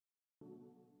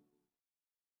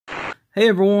Hey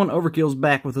everyone, Overkill's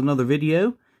back with another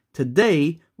video.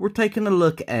 Today, we're taking a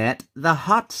look at the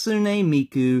Hatsune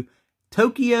Miku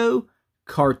Tokyo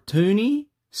Cartoony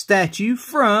statue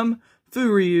from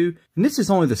Furyu. And this is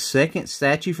only the second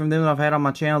statue from them that I've had on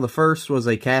my channel. The first was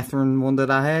a Catherine one that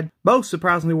I had. Both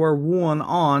surprisingly were one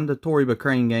on the Toriba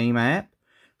Crane Game app.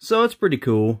 So it's pretty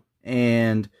cool.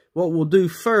 And what we'll do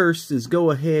first is go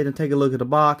ahead and take a look at the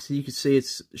box. You can see it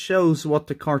shows what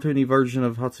the cartoony version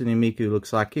of Hatsune Miku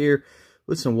looks like here,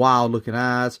 with some wild looking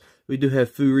eyes. We do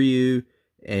have Furyu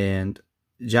and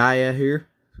Jaya here.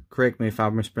 Correct me if I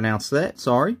mispronounced that,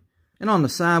 sorry. And on the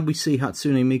side we see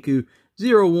Hatsune Miku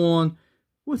 01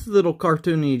 with a little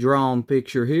cartoony drawn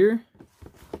picture here.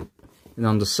 And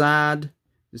on the side,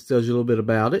 this tells you a little bit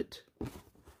about it.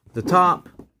 The top,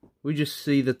 we just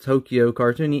see the Tokyo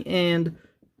cartoony and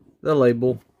the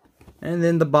label. And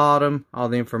then the bottom, all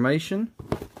the information.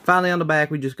 Finally on the back,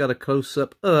 we just got a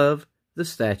close-up of the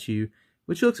statue,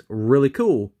 which looks really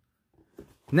cool.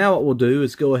 Now what we'll do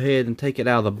is go ahead and take it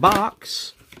out of the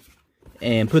box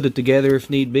and put it together if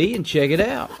need be and check it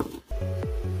out.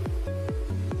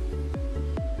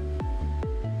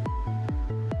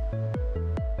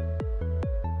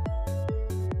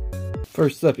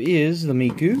 First up is the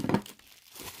Miku.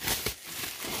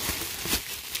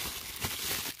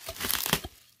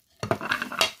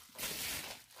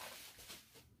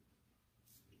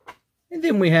 And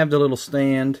then we have the little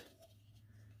stand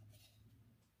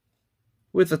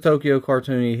with the Tokyo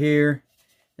cartoony here.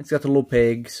 It's got the little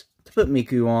pegs to put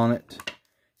Miku on it.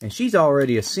 And she's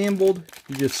already assembled.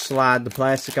 You just slide the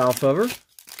plastic off of her.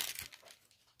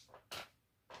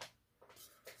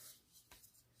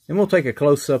 And we'll take a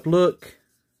close-up look.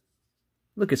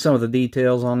 Look at some of the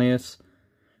details on this.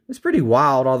 It's pretty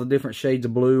wild, all the different shades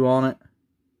of blue on it.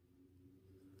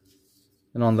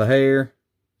 And on the hair.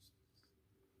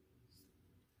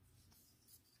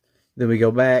 Then we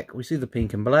go back, we see the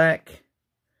pink and black.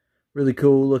 Really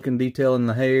cool looking detail in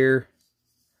the hair.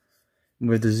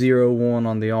 With the 01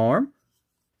 on the arm.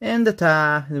 And the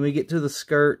tie. And then we get to the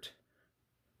skirt.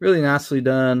 Really nicely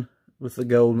done with the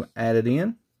gold added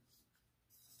in.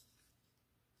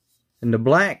 And the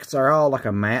blacks are all like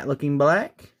a matte looking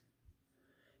black.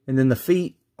 And then the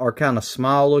feet are kind of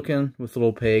small looking with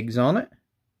little pegs on it.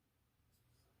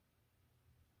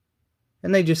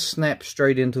 And they just snap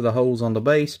straight into the holes on the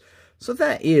base. So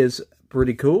that is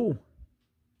pretty cool.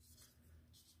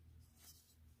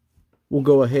 We'll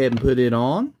go ahead and put it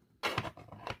on.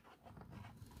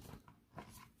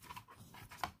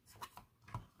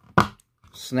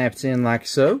 Snaps in like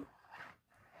so.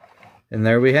 And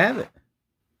there we have it.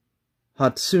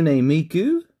 Hatsune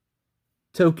Miku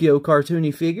Tokyo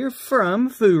cartoony figure from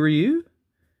Furyu.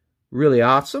 Really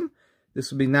awesome.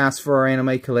 This would be nice for our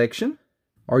anime collection.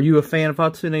 Are you a fan of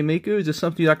Hatsune Miku? Is this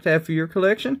something you'd like to have for your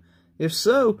collection? If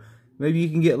so, maybe you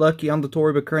can get lucky on the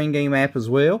Toriba Crane Game app as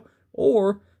well.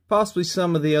 Or possibly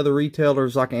some of the other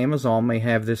retailers like Amazon may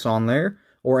have this on there.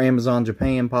 Or Amazon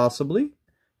Japan possibly.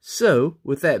 So,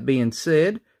 with that being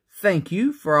said, thank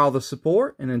you for all the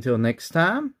support. And until next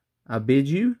time, I bid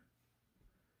you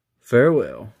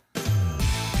farewell.